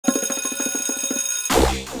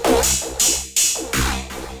Hey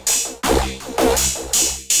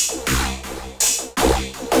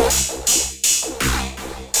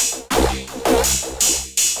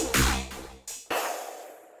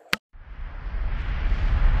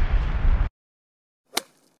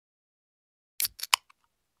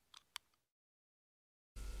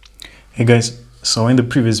guys, so in the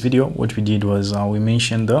previous video what we did was we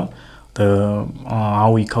mentioned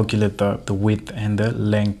how we calculate the width and the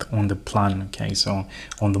length on the plan. Okay, so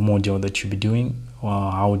on the module that you'll be doing,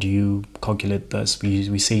 how do you calculate this?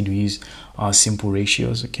 We said we use simple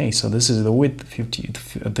ratios. Okay, so this is the width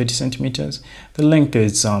 30 centimeters, the length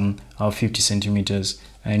is 50 centimeters,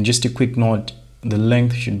 and just a quick note, the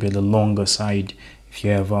length should be the longer side. If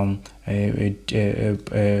you have a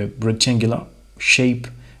rectangular shape,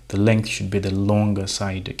 the length should be the longer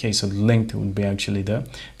side. Okay, so the length would be actually the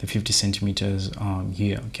 50 centimeters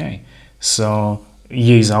here. Okay, so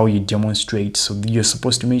here is how you demonstrate. So you're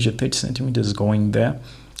supposed to measure 30 centimeters going there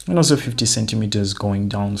and also 50 centimeters going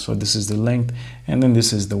down. So this is the length and then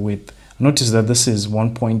this is the width. Notice that this is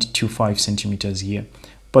 1.25 centimeters here,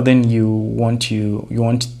 but then you want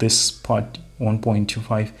this part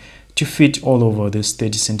 1.25 to fit all over this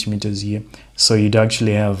 30 centimeters here. So you'd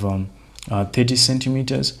actually have 30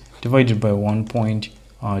 centimeters divided by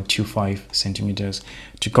 1.25 centimeters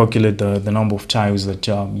to calculate the number of tiles that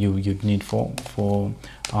you'd need for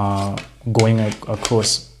going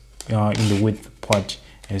across in the width part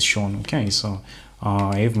as shown. Okay, so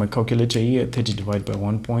I have my calculator here. 30 divided by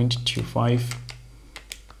 1.25,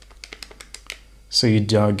 so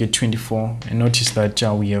you'd get 24, and notice that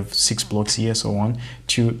we have 6 blocks here. So 1,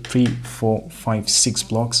 2, 3, 4, 5, 6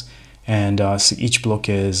 blocks, and so each block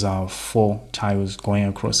is 4 tiles going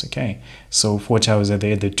across. Okay, so 4 tiles are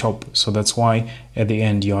there at the top, so that's why at the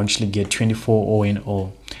end you actually get 24 all in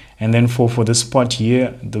all. And then for this part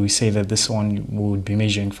here, we say that this one would be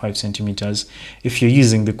measuring 5 centimeters. If you're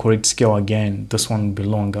using the correct scale, again, this one would be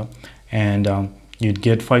longer, and you'd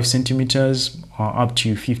get 5 centimeters up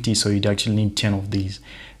to 50, so you'd actually need 10 of these.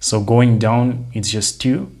 So going down, it's just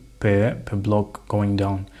 2 per block going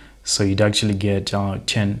down, so you'd actually get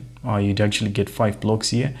 10. You'd actually get 5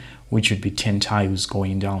 blocks here, which would be 10 tiles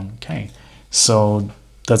going down. Okay, so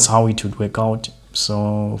that's how it would work out.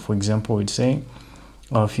 So for example, we'd say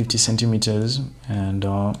 50 centimeters and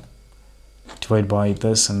divide by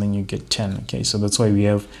this, and then you get 10. Okay, so that's why we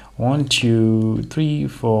have 1, 2, 3,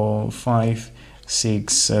 4, 5,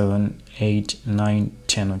 6, 7, 8, 9,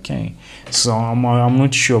 10. Okay, so I'm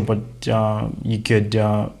not sure, but you could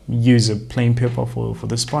use a plain paper for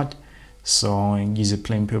this part. So use a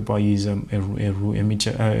plain paper, use a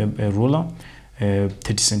ruler, a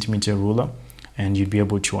 30 centimeter ruler, and you'd be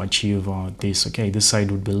able to achieve this. Okay, this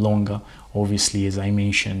side would be longer, obviously, as I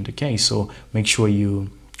mentioned. Okay, so make sure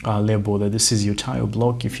you label that this is your tile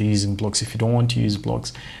block if you're using blocks. If you don't want to use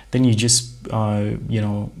blocks, then you just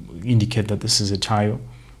indicate that this is a tile,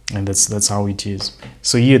 and that's how it is.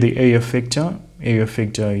 So here the area factor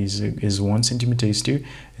is 1 centimeter is to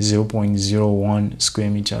 0.01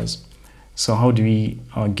 square meters. So how do we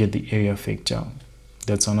get the area factor?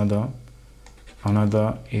 That's another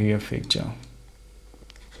area factor.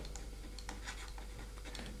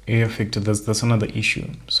 Area factor, that's another issue.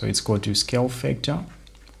 So it's called to scale factor.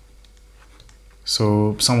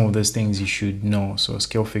 So some of those things you should know. So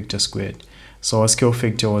scale factor squared. So our scale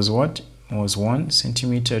factor was what? Was 1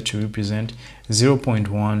 centimeter to represent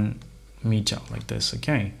 0.1 meter, like this.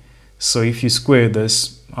 Okay, so if you square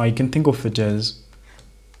this, you can think of it as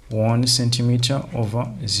 1 centimeter over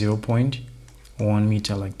 0.1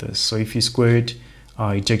 meter, like this. So if you square it,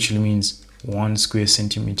 it actually means 1 square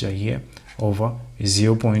centimeter here over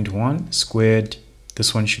 0.1 squared.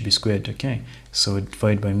 This one should be squared. Okay, so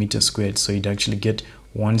divide by meter squared, so you'd actually get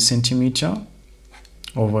 1 centimeter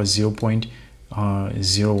over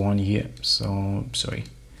 0.01 here. So sorry,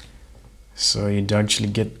 so you'd actually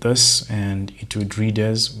get this, and it would read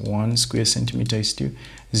as 1 square centimeter is to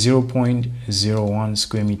 0.01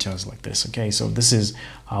 square meters, like this. Okay, so this is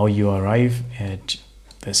how you arrive at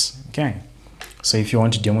this. Okay, so if you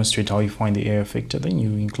want to demonstrate how you find the area factor, then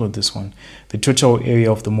you include this one. The total area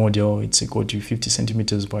of the module, it's equal to 50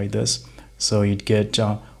 centimeters by this, so you'd get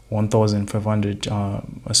 1,500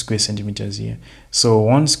 square centimeters here. So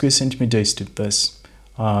 1 square centimeter is to this.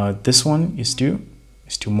 This one is to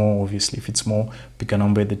more, obviously. If it's more, pick a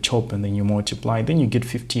number at the top and then you multiply, then you get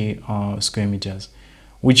 50 square meters,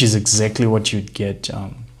 which is exactly what you'd get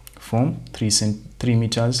from 3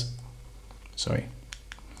 meters. Sorry,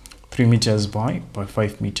 3 meters by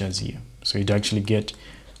 5 meters here. So you'd actually get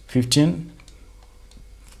 15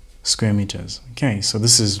 square meters. Okay, so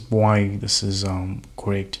this is why this is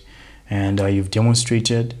correct, and you've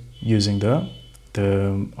demonstrated using the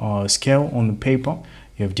scale on the paper,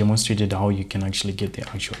 you have demonstrated how you can actually get the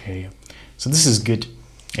actual area. So this is good.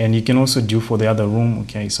 And you can also do for the other room.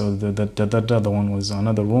 Okay, so the other one was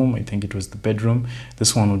another room. I think it was the bedroom.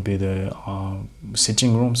 This one would be the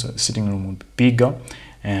sitting room. So the sitting room would be bigger,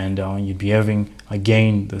 and you'd be having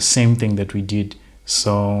again the same thing that we did.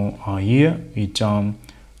 So here it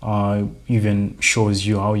even shows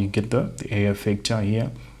you how you get the area factor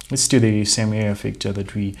here. It's still the same area factor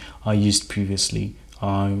that we used previously.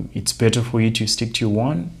 It's better for you to stick to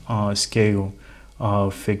one scale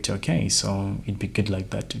factor. Okay, so it'd be good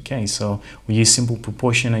like that. Okay, so we use simple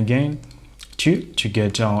proportion again to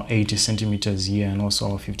get 80 centimeters here and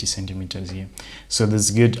also 50 centimeters here. So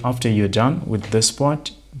that's good. After you're done with this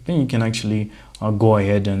part, then you can actually go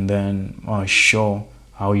ahead and then show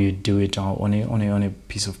how you do it on a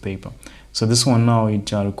piece of paper. So this one now,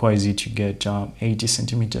 it requires you to get 80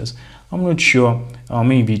 centimeters. I'm not sure,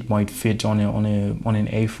 maybe it might fit on an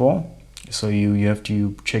A4, so you have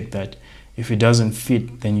to check that. If it doesn't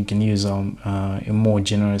fit, then you can use a more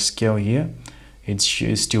generous scale here. It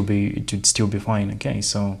would still be fine. Okay,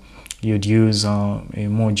 so you'd use a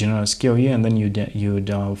more generous scale here, and then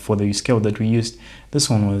you'd for the scale that we used, this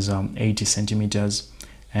one was 80 centimeters,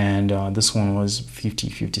 and this one was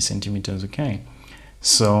 50 centimeters. Okay,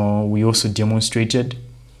 so we also demonstrated.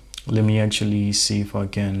 Let me actually see if I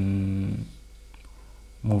can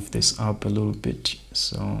move this up a little bit.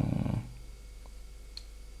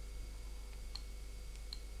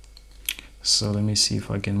 So let me see if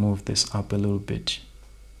I can move this up a little bit.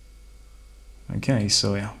 Okay,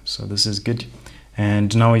 so yeah, so this is good.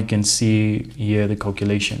 And now you can see here the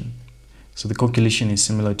calculation. So the calculation is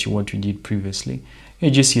similar to what we did previously.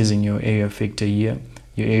 You're just using your area factor here,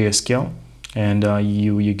 your area scale, and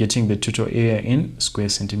you're getting the total area in square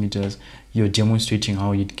centimeters. You're demonstrating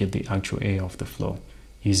how you'd get the actual area of the floor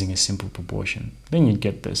using a simple proportion. Then you'd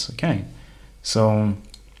get this. Okay, so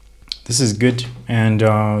this is good. And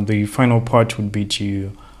the final part would be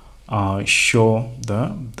to show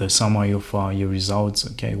the summary of your results.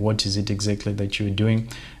 Okay, what is it exactly that you're doing,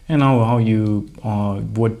 and how you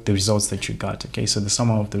what the results that you got. Okay, so the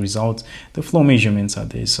summary of the results, the floor measurements are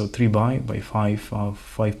this. So 3 by 5,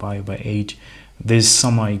 5 by 8. This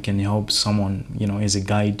summary can help someone, as a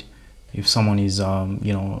guide. If someone is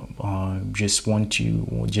just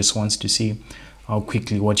wants to see how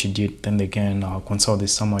quickly what you did, then they can consult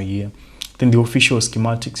this summary here. Then the official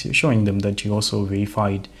schematics, you're showing them that you also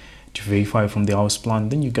verified to verify from the house plan.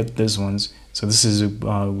 Then you get these ones. So this is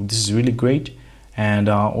really great. And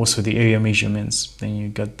also the area measurements. Then you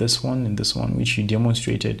got this one and this one, which you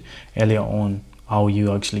demonstrated earlier on how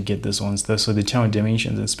you actually get this ones. So the channel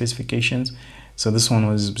dimensions and specifications. So this one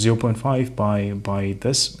was 0.5 by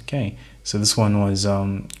this. Okay, so this one was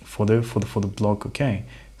for the block. Okay,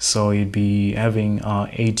 so you'd be having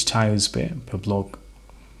 8 tiles per block.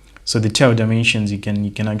 So the tile dimensions, you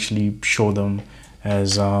can actually show them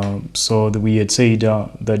as so we had said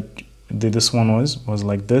that this one was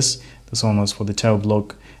like this. This one was for the tile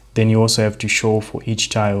block. Then you also have to show for each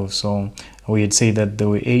tile. So we had said that there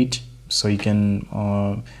were 8. So you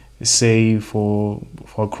can say for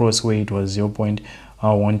cross weight was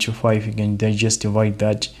 0.125. You can then just divide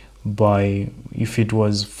that by, if it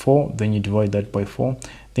was 4, then you divide that by 4.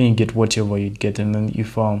 Then you get whatever you get. And then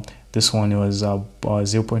if this one was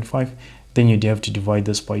 0.5, then you'd have to divide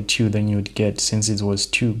this by 2. Then you'd get, since it was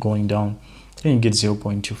 2 going down, then you get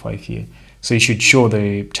 0.25 here. So you should show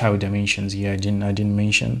the tile dimensions here. I didn't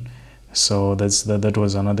mention. So that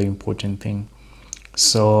was another important thing.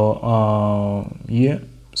 So yeah,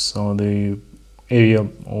 so the area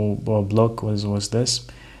or block was this,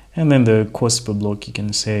 and then the cost per block, you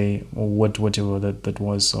can say whatever that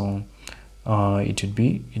was. So it would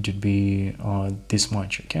be this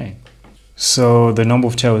much. Okay, so the number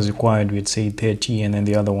of tiles required, we'd say 30, and then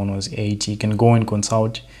the other one was 80. You can go and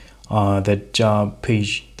consult that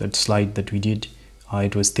page, that slide that we did.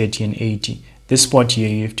 It was 30 and 80. This part here,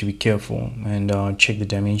 you have to be careful and check the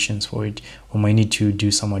dimensions for it. We might need to do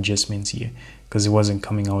some adjustments here because it wasn't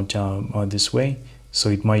coming out this way. So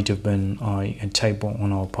it might have been a typo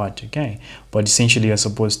on our part. Okay, but essentially you're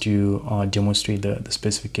supposed to demonstrate the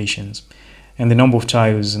specifications. And the number of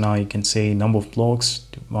tiles, now you can say number of blocks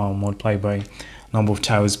multiplied by number of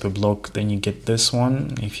tiles per block. Then you get this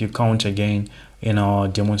one. If you count again in our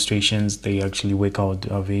demonstrations, they actually work out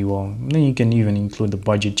very well. Then you can even include the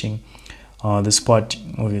budgeting. This part,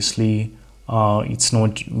 obviously, it's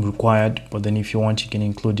not required, but then if you want, you can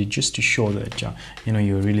include it just to show that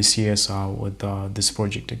you're really serious with this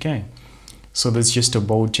project. Okay, so that's just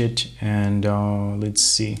about it. And let's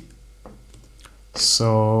see.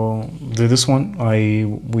 So this one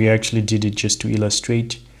we actually did it just to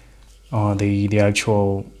illustrate the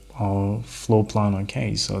actual floor plan.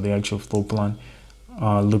 Okay, so the actual floor plan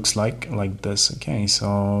looks like this. Okay,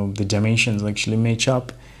 so the dimensions actually match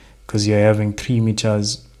up because you're having 3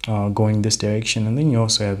 meters going this direction, and then you're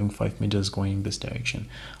also having 5 meters going this direction.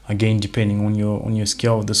 Again, depending on your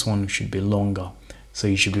scale, this one should be longer, so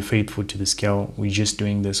you should be faithful to the scale. We're just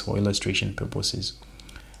doing this for illustration purposes.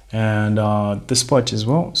 And this part as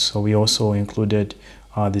well, so we also included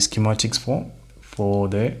the schematics for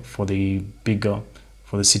the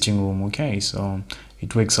sitting room. Okay, so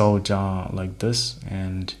it works out like this,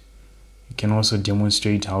 and you can also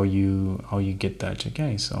demonstrate how you get that.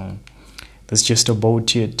 Okay, so that's just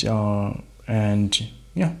about it, and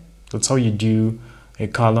yeah, that's how you do a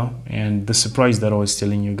color. And the surprise that I was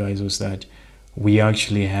telling you guys was that we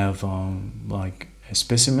actually have like a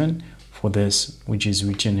specimen for this, which is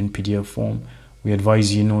written in PDF form. We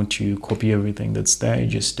advise you not to copy everything that's there.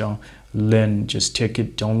 Just learn, just take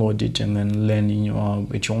it, download it, and then learn in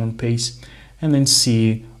at your own pace, and then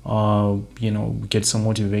see get some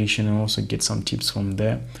motivation and also get some tips from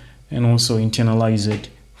there, and also internalize it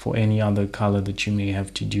for any other color that you may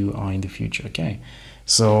have to do in the future. Okay,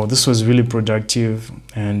 so this was really productive,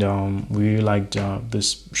 and we really liked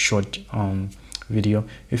this short video.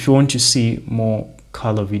 If you want to see more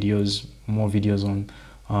color videos, more videos on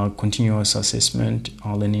continuous assessment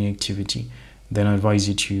learning activity, then I advise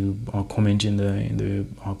you to comment in the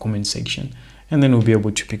comment section, and then we'll be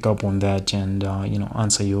able to pick up on that and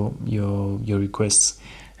answer your requests.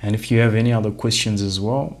 And if you have any other questions as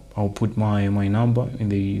well, I'll put my number in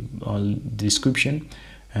the description,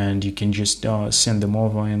 and you can just send them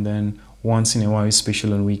over. And then once in a while,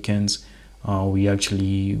 especially on weekends, we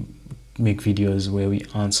actually make videos where we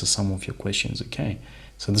answer some of your questions. Okay,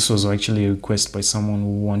 so this was actually a request by someone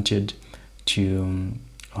who wanted to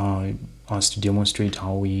us to demonstrate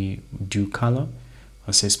how we do color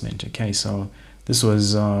assessment. Okay, so this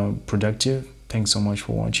was productive. Thanks so much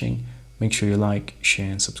for watching. Make sure you like,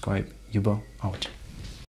 share, and subscribe. Yuba out.